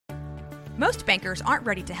Most bankers aren't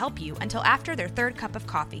ready to help you until after their third cup of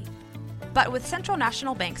coffee. But with Central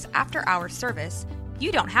National Bank's after-hours service,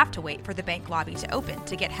 you don't have to wait for the bank lobby to open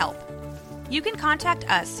to get help. You can contact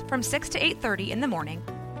us from 6 to 8:30 in the morning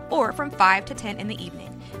or from 5 to 10 in the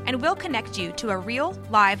evening, and we'll connect you to a real,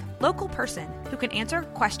 live, local person who can answer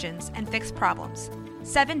questions and fix problems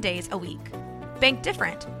 7 days a week. Bank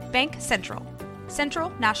different. Bank Central. Central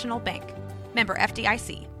National Bank. Member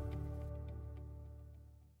FDIC.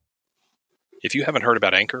 If you haven't heard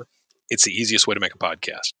about Anchor, it's the easiest way to make a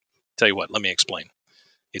podcast. Tell you what, let me explain.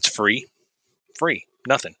 It's free. Free.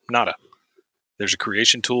 Nothing. Nada. There's a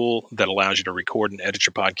creation tool that allows you to record and edit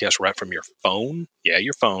your podcast right from your phone. Yeah,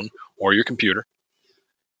 your phone or your computer.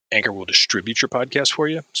 Anchor will distribute your podcast for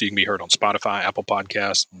you so you can be heard on Spotify, Apple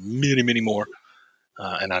Podcasts, many, many more.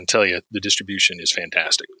 And I'll tell you, the distribution is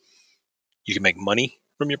fantastic. You can make money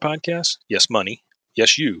from your podcast. Yes, money.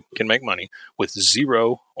 Yes, you can make money with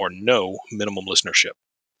zero or no minimum listenership.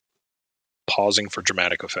 Pausing for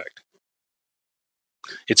dramatic effect.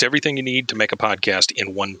 It's everything you need to make a podcast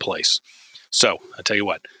in one place. So, I tell you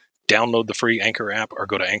what, download the free Anchor app or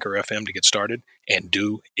go to Anchor FM to get started and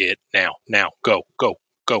do it now. Now, go, go,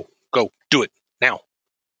 go, go. Do it now.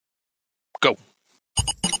 Go.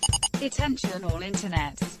 Attention all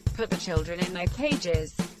internet. Put the children in their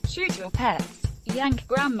cages. Shoot your pets. Yank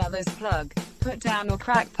grandmother's plug. Put down your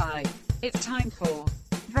crack pipe. It's time for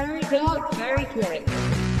Very Dark, Very Quick.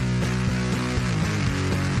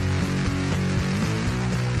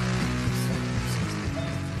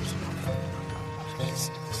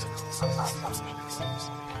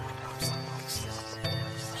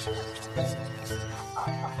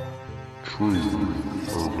 True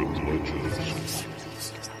urban legends.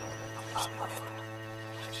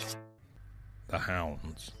 The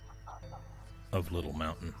Hounds of Little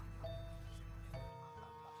Mountain.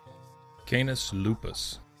 Canis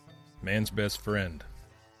lupus, man's best friend.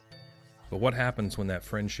 But what happens when that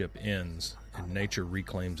friendship ends and nature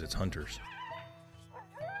reclaims its hunters?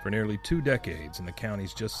 For nearly 2 decades in the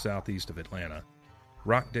counties just southeast of Atlanta,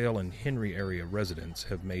 Rockdale and Henry area residents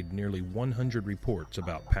have made nearly 100 reports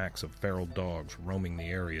about packs of feral dogs roaming the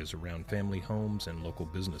areas around family homes and local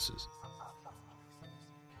businesses.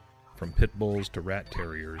 From pit bulls to rat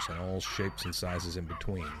terriers and all shapes and sizes in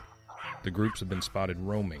between, the groups have been spotted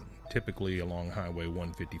roaming, typically along Highway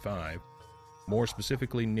 155, more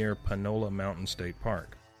specifically near Panola Mountain State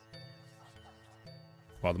Park.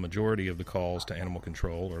 While the majority of the calls to animal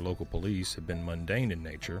control or local police have been mundane in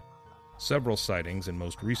nature, several sightings in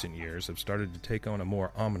most recent years have started to take on a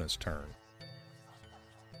more ominous turn.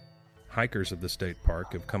 Hikers of the state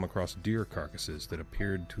park have come across deer carcasses that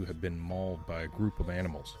appeared to have been mauled by a group of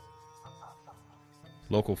animals.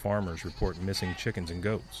 Local farmers report missing chickens and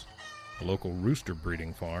goats. A local rooster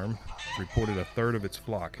breeding farm reported a third of its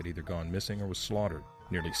flock had either gone missing or was slaughtered,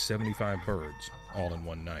 nearly 75 birds, all in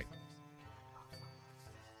one night.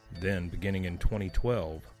 Then, beginning in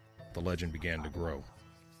 2012, the legend began to grow.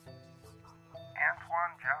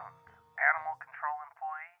 Antoine Jones, Animal Control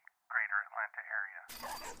Employee, Greater Atlanta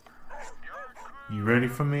Area. You ready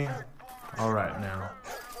for me? Alright now.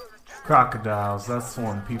 Crocodiles, that's the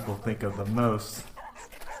one people think of the most.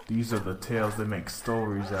 These are the tales they make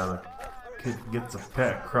stories out of. Kid gets a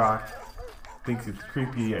pet croc, thinks it's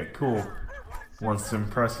creepy yet cool, wants to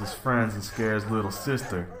impress his friends and scare his little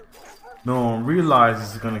sister. No one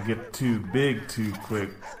realizes it's gonna get too big too quick.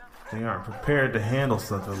 They aren't prepared to handle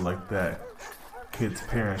something like that. Kid's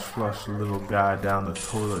parents flush the little guy down the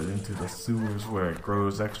toilet into the sewers where it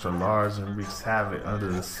grows extra large and wreaks havoc under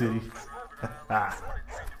the city.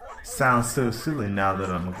 Sounds so silly now that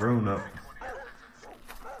I'm a grown up.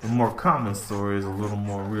 The more common story is a little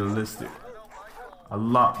more realistic. A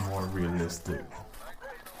lot more realistic.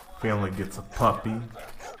 Family gets a puppy,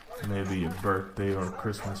 maybe a birthday or a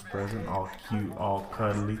Christmas present, all cute, all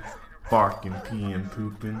cuddly, barking, peeing,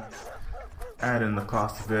 pooping. Add in the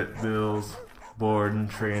cost of vet bills, boarding,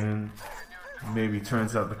 training. Maybe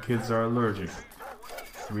turns out the kids are allergic.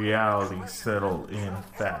 Reality settled in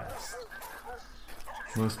fast.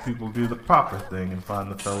 Most people do the proper thing and find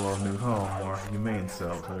the fellow a new home or humane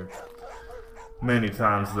shelter. Many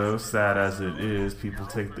times though, sad as it is, people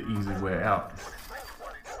take the easy way out.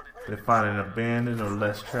 They find an abandoned or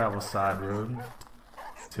less traveled side road,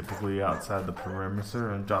 typically outside the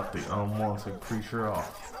perimeter, and drop the unwanted creature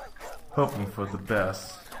off, hoping for the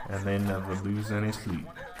best, and they never lose any sleep.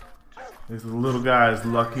 If the little guy is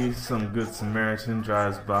lucky, some good Samaritan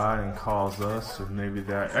drives by and calls us, or maybe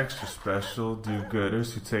they're extra special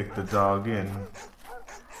do-gooders who take the dog in.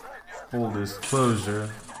 Full disclosure,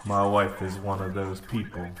 my wife is one of those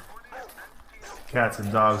people. Cats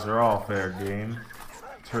and dogs are all fair game.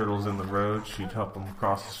 turtles in the road, she'd help them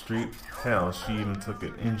cross the street. Hell, she even took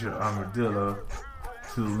an injured armadillo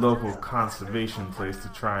to the local conservation place to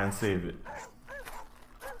try and save it.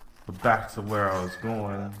 But back to where I was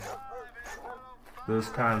going, those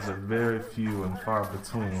kinds are very few and far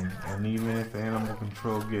between, and even if animal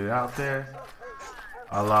control get out there,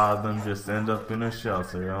 a lot of them just end up in a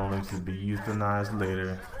shelter only to be euthanized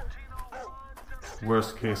later.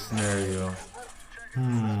 Worst case scenario.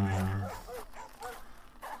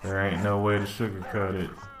 There ain't no way to sugarcoat it.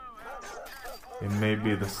 It may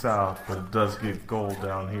be the South, but it does get cold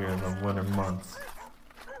down here in the winter months.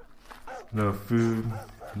 No food,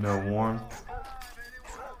 no warmth.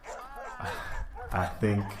 I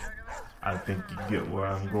think you get where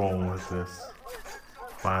I'm going with this.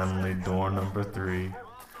 Finally, door number 3.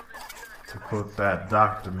 To quote that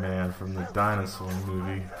Dr. Man from the dinosaur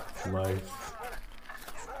movie, life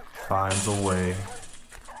finds a way.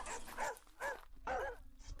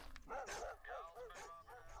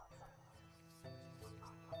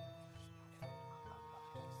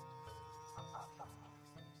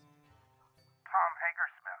 Tom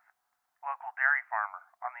Hagersmith, local dairy farmer,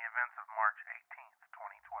 on the events of March 18th,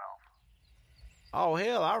 2012. Oh,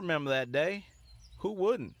 hell, I remember that day. Who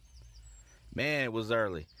wouldn't? Man, it was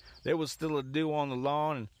early. There was still a dew on the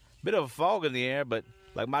lawn and a bit of a fog in the air, but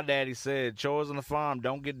like my daddy said, chores on the farm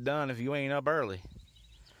don't get done if you ain't up early.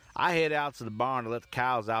 I head out to the barn to let the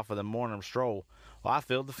cows out for the morning stroll while I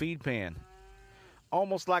filled the feed pan.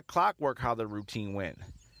 Almost like clockwork how the routine went.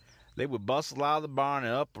 They would bustle out of the barn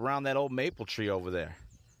and up around that old maple tree over there.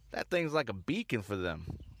 That thing's like a beacon for them.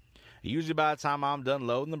 Usually by the time I'm done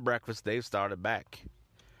loading the breakfast, they've started back.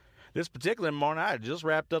 This particular morning, I had just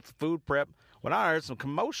wrapped up the food prep when I heard some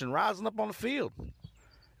commotion rising up on the field. It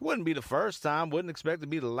wouldn't be the first time, wouldn't expect to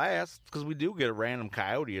be the last, because we do get a random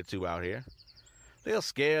coyote or two out here. They'll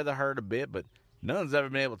scare the herd a bit, but none's ever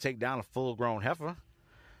been able to take down a full-grown heifer.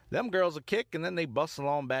 Them girls will kick, and then they bustle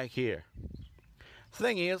on back here.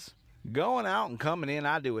 Thing is, going out and coming in,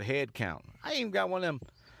 I do a head count. I even got one of them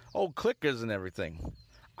old clickers and everything.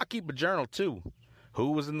 I keep a journal, too.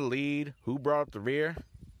 Who was in the lead, who brought up the rear.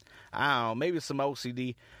 I don't know, maybe some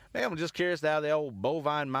OCD. Maybe I'm just curious how the old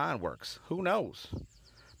bovine mind works. Who knows?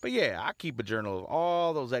 But yeah, I keep a journal of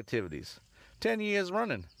all those activities. 10 years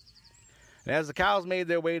running. And as the cows made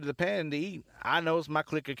their way to the pen to eat, I noticed my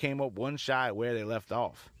clicker came up one shy at where they left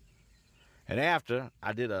off. And after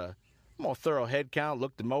I did a more thorough head count,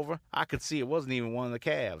 looked them over, I could see it wasn't even one of the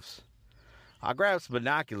calves. I grabbed some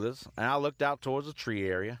binoculars, and I looked out towards the tree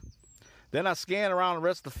area. Then I scanned around the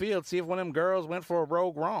rest of the field to see if one of them girls went for a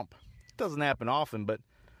rogue romp. It doesn't happen often, but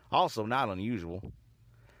also not unusual.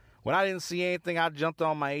 When I didn't see anything, I jumped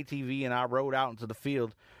on my ATV and I rode out into the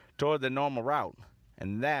field toward the normal route,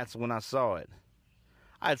 and that's when I saw it.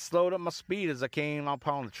 I had slowed up my speed as I came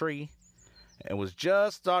upon the tree, and was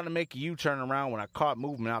just starting to make a U-turn around when I caught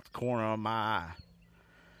movement out the corner of my eye.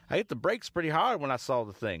 I hit the brakes pretty hard when I saw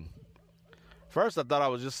the thing. First, I thought I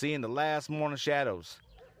was just seeing the last morning shadows,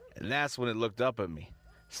 and that's when it looked up at me,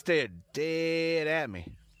 stared dead at me.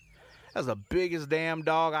 That's the biggest damn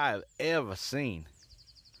dog I have ever seen.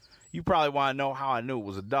 You probably want to know how I knew it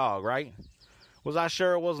was a dog, right? Was I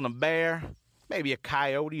sure it wasn't a bear? Maybe a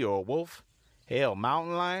coyote or a wolf? Hell,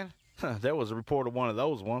 mountain lion? There was a report of one of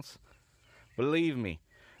those once. Believe me,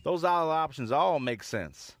 those other options all make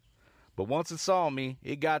sense. But once it saw me,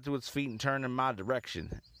 it got to its feet and turned in my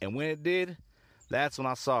direction. And when it did, that's when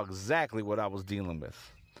I saw exactly what I was dealing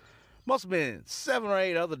with. Must have been 7 or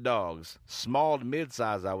 8 other dogs, small to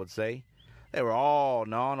mid-size, I would say. They were all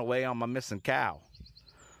gnawing away on my missing cow.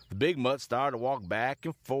 The big mutt started to walk back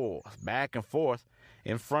and forth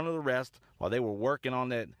in front of the rest while they were working on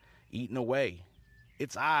that eating away.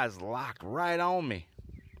 Its eyes locked right on me.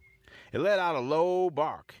 It let out a low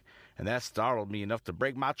bark, and that startled me enough to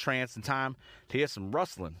break my trance in time to hear some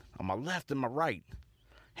rustling on my left and my right.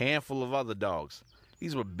 Handful of other dogs.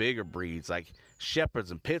 These were bigger breeds, like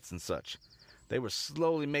shepherds and pits and such. They were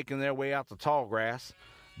slowly making their way out the tall grass,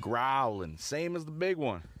 growling, same as the big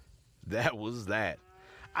one. That was that.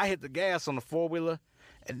 I hit the gas on the four-wheeler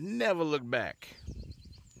and never looked back.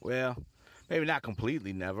 Well, maybe not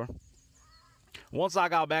completely never. Once I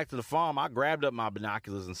got back to the farm, I grabbed up my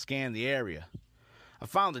binoculars and scanned the area. I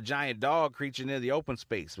found a giant dog creature near the open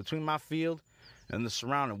space between my field and the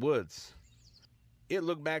surrounding woods. It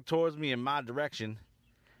looked back towards me in my direction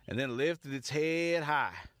and then lifted its head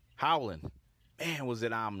high, howling. Man, was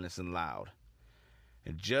it ominous and loud.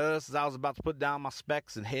 And just as I was about to put down my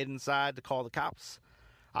specs and head inside to call the cops,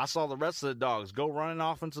 I saw the rest of the dogs go running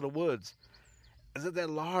off into the woods, as if that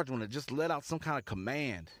large one had just let out some kind of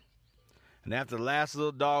command. And after the last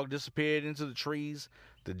little dog disappeared into the trees,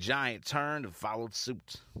 the giant turned and followed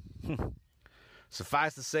suit.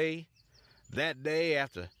 Suffice to say, that day,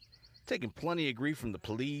 after taking plenty of grief from the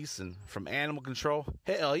police and from animal control,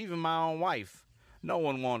 hell, even my own wife, no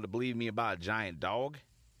one wanted to believe me about a giant dog.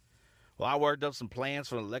 Well, I worked up some plans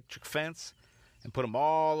for an electric fence and put them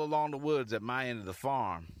all along the woods at my end of the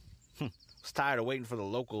farm. Was tired of waiting for the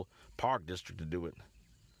local park district to do it.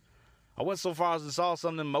 I went so far as to install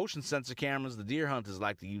some of them motion sensor cameras the deer hunters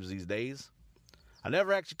like to use these days. I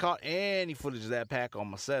never actually caught any footage of that pack on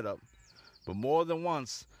my setup, but more than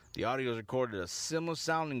once, the audio recorded a similar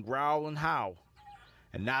sounding growl and howl,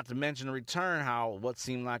 and not to mention a return howl of what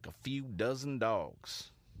seemed like a few dozen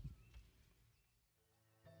dogs.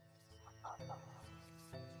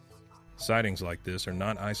 Sightings like this are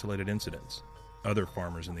not isolated incidents. Other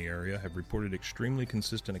farmers in the area have reported extremely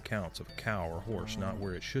consistent accounts of a cow or horse not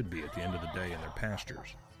where it should be at the end of the day in their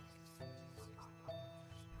pastures.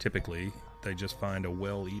 Typically, they just find a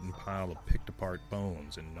well-eaten pile of picked-apart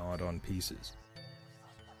bones and gnawed on pieces.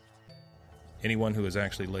 Anyone who has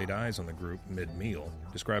actually laid eyes on the group mid-meal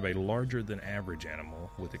describe a larger-than-average animal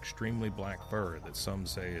with extremely black fur that some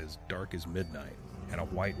say is dark as midnight and a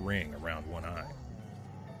white ring around one eye.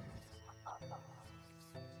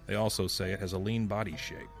 They also say it has a lean body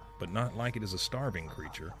shape, but not like it is a starving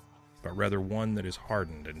creature, but rather one that is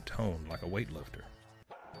hardened and toned like a weightlifter.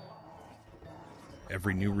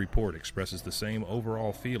 Every new report expresses the same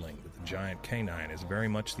overall feeling that the giant canine is very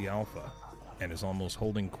much the alpha and is almost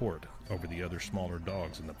holding court over the other smaller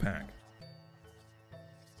dogs in the pack.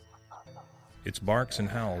 Its barks and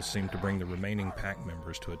howls seem to bring the remaining pack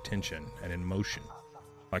members to attention and in motion,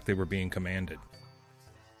 like they were being commanded.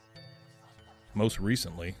 Most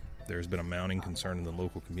recently, there has been a mounting concern in the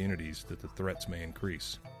local communities that the threats may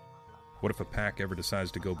increase. What if a pack ever decides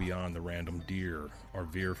to go beyond the random deer or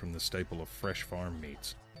veer from the staple of fresh farm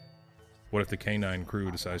meats? What if the canine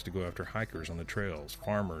crew decides to go after hikers on the trails,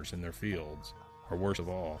 farmers in their fields, or worst of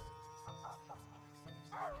all,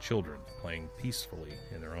 children playing peacefully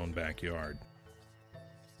in their own backyard?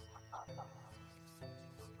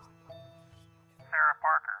 Sarah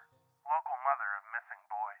Parker, local mother of missing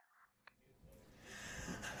boy.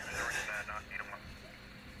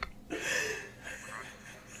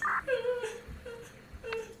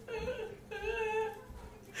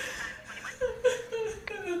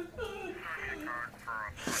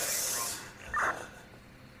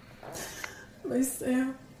 My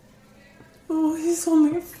Sam. Oh, he's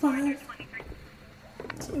only 5.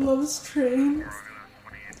 He loves trains.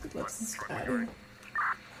 He loves his daddy.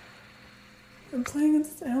 I'm playing in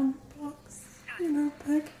sandbox in our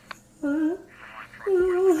backyard.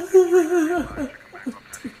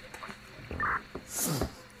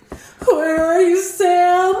 Where are you,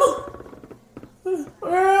 Sam?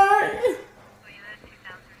 Where are you?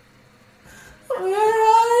 Where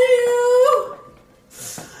are you?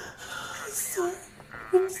 Sorry,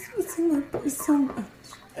 I'm just missing my boy so much.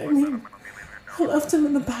 I mean, I left him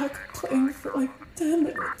in the back playing for like 10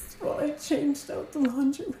 minutes while I changed out the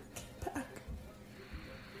laundry when I came back.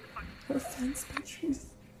 Our fence by trees.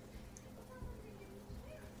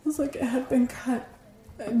 It was like it had been cut.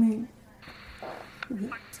 I mean,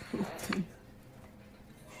 ripped open.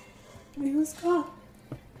 And he was gone.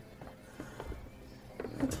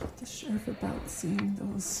 I told the sheriff about seeing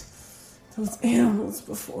those animals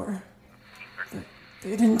before. But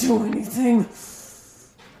they didn't do anything.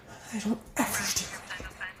 They don't ever do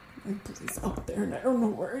anything. My boy's out there and I don't know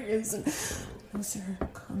where he is. And no, Sarah,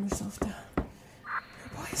 calm yourself down. Your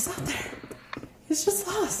boy's out there. He's just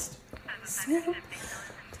lost. Sam,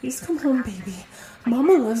 please come home, baby.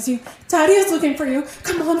 Mama loves you. Daddy is looking for you.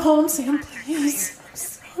 Come on home, Sam, please. I'm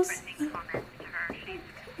so sad.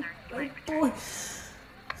 My boy.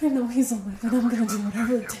 I know he's alive, and I'm gonna do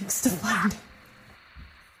whatever it takes to find him.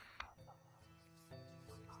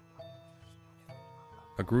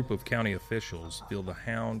 A group of county officials feel the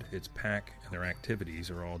hound, its pack, and their activities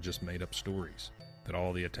are all just made-up stories, that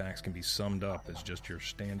all the attacks can be summed up as just your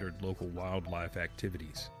standard local wildlife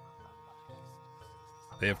activities.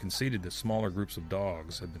 They have conceded that smaller groups of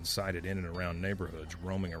dogs have been sighted in and around neighborhoods,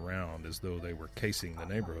 roaming around as though they were casing the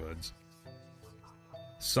neighborhoods.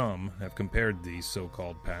 Some have compared these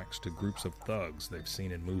so-called packs to groups of thugs they've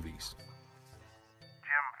seen in movies.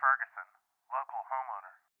 Jim Ferguson, local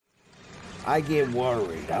homeowner. I get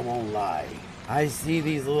worried, I won't lie. I see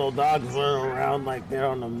these little dogs running around like they're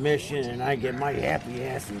on a mission and I get my happy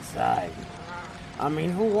ass inside. I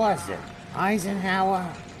mean, who was it? Eisenhower?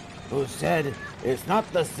 Who said, it's not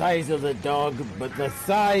the size of the dog, but the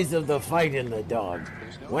size of the fight in the dog.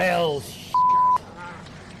 Well,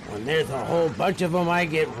 when there's a whole bunch of them, I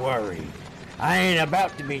get worried. I ain't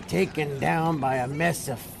about to be taken down by a mess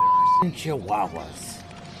of f***ing chihuahuas.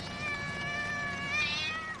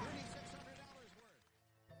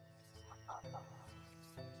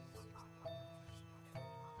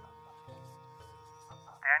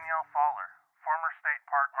 Danielle Fowler, former state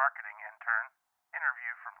park marketing intern,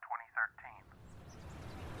 interview from 2013.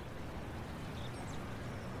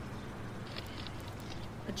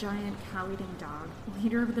 A giant cow-eating dog,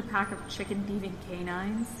 leader of the pack of chicken-thieving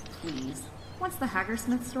canines? Please. Once the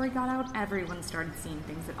Haggersmith story got out, everyone started seeing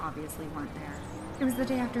things that obviously weren't there. It was the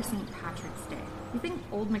day after St. Patrick's Day. You think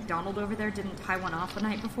old MacDonald over there didn't tie one off the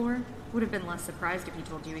night before? Would have been less surprised if he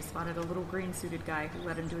told you he spotted a little green-suited guy who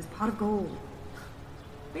led him to his pot of gold.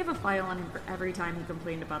 We have a file on him for every time he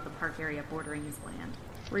complained about the park area bordering his land,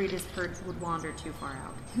 worried his herds would wander too far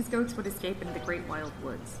out. His goats would escape into the great wild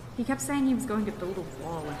woods. He kept saying he was going to build a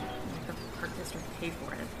wall and make the park district pay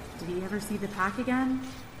for it. Did he ever see the pack again?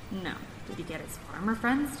 No. Did he get his farmer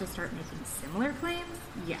friends to start making similar claims?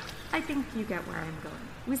 Yeah, I think you get where I'm going.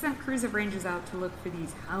 We sent crews of rangers out to look for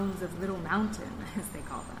these hounds of Little Mountain, as they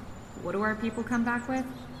call them. What do our people come back with?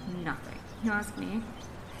 Nothing. You ask me?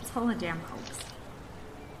 It's all a damn hoax.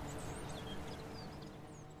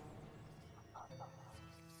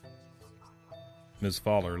 Ms.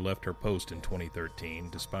 Fowler left her post in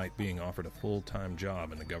 2013 despite being offered a full-time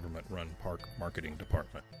job in the government-run park marketing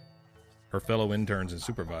department. Her fellow interns and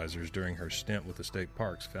supervisors during her stint with the state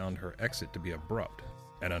parks found her exit to be abrupt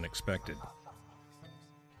and unexpected. Danielle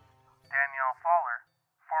Fowler,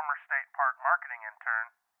 former state park marketing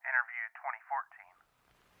intern, interview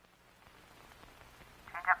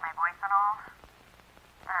 2014. Change up my voice and all?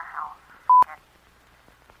 Hell, it.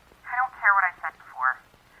 I don't care what I said before.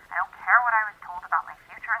 I don't care what I was told about my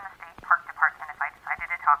future in the state park department if I decided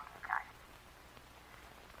to talk to you guys.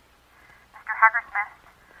 Mr. Haggersmith,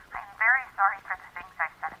 I'm very sorry for the things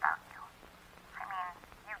I've said about you. I mean,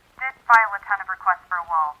 you did file a ton of requests for a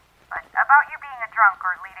wall, but about you being a drunk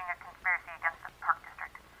or leading a conspiracy against the park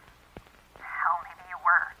district. Hell, maybe you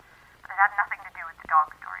were, but it had nothing to do with the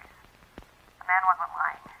dog stories. The man wasn't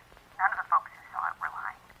lying. None of the folks who saw it were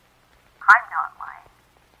lying. I'm not lying.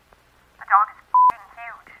 The dog is f***ing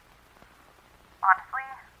huge. Honestly,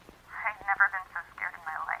 I've never been so scared in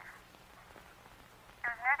my life. It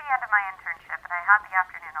was near the end of my internship, and I had the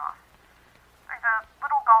afternoon off. There's a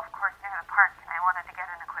little golf course near the park, and I wanted to get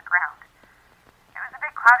in a quick round. It was a bit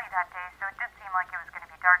cloudy that day, so it did seem like it was going to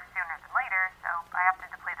be dark sooner than later, so I opted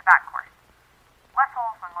to play the back course. Less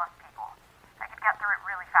holes and less people. I could get through it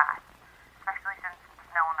really fast, especially since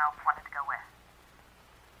no one else wanted to go with.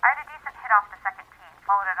 I had a decent hit off the second tee and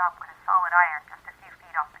followed it up with a solid iron just a few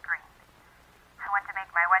feet off the green. I went to make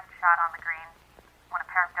my wedge shot on the green when a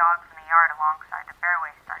pair of dogs in the yard alongside the fairway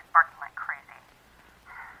started barking like crazy.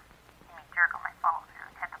 Made me jerk on my follow-through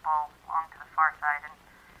and hit the ball long to the far side and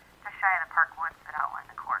just shy of the park woods that outline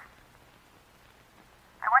the course.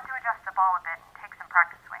 I went to adjust the ball a bit and take some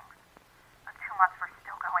practice swings. The two mutts were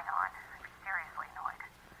still going on. I was seriously annoyed.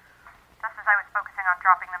 Just as I was focusing on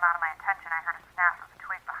dropping them out of my attention, I heard a snap of a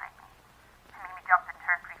twig behind me. It made me jump and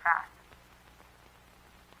turn pretty fast.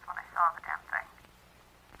 That's when I saw the damn thing.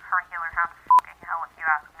 A regular hound of fucking hell, if you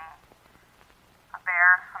ask me. A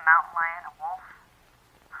bear, a mountain lion, a wolf.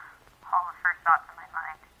 All the first thoughts in my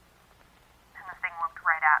mind. And the thing looked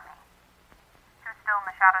right at me. It was still in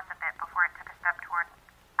the shadows a bit before it took a step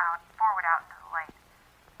forward out into the light.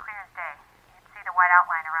 Clear as day. You could see the white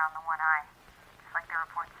outline around the one eye, just like the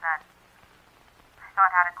report said. I saw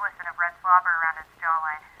it had a glisten of red slobber around its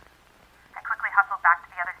jawline. I quickly hustled back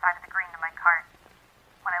to the other side of the green to my cart.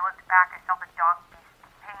 When I looked back, I felt the dog beast's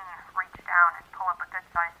pain reach down and pull up a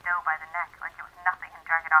good-sized doe by the neck like it was nothing and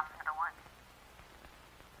drag it off into the woods.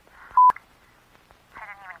 Fuck. I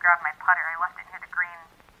didn't even grab my putter. I left it near the green,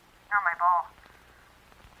 nor my ball.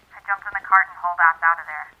 I jumped in the cart and hauled ass out of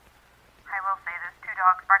there. I will say those two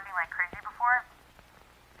dogs barking like crazy before,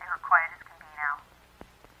 they were quiet as can be now.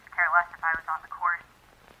 Could care less if I was on the course.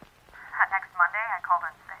 That next Monday, I called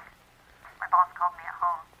in sick. My boss called me at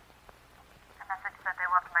home. The message said they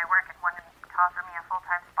loved my work and wanted to offer me a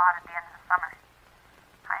full-time spot at the end of the summer.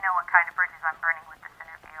 I know what kind of bridges I'm burning with this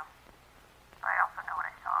interview, but I also know what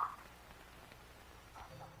I saw.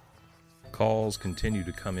 Calls continue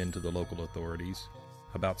to come into the local authorities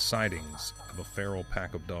about sightings of a feral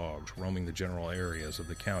pack of dogs roaming the general areas of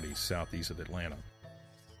the counties southeast of Atlanta.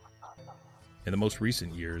 In the most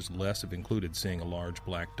recent years, less have included seeing a large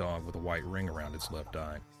black dog with a white ring around its left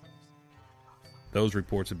eye. Those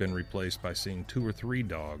reports have been replaced by seeing 2 or 3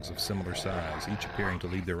 dogs of similar size, each appearing to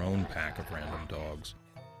lead their own pack of random dogs.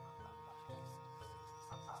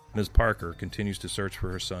 Ms. Parker continues to search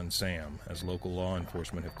for her son Sam as local law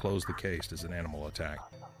enforcement have closed the case as an animal attack.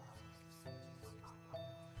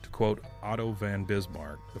 To quote Otto von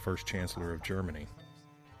Bismarck, the first Chancellor of Germany,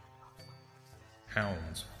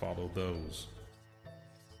 "Hounds follow those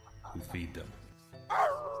who feed them."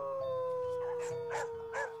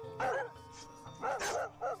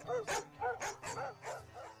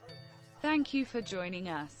 Thank you for joining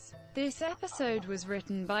us. This episode was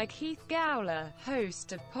written by Keith Gowler,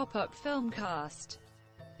 host of Pop-Up Filmcast.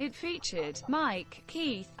 It featured Mike,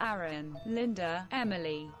 Keith, Aaron, Linda,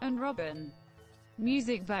 Emily, and Robin.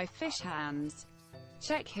 Music by Fish Hands.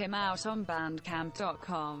 Check him out on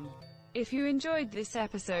bandcamp.com. If you enjoyed this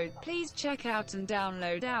episode, please check out and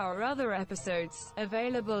download our other episodes,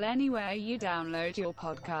 available anywhere you download your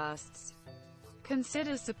podcasts.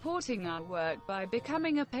 Consider supporting our work by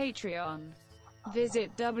becoming a Patreon.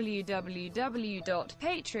 Visit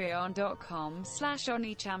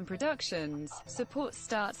www.patreon.com/Onichan Productions. Support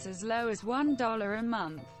starts as low as $1 a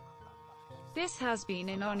month. This has been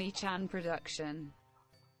an Onichan production.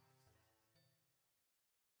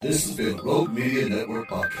 This has been Rogue Media Network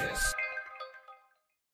Podcast.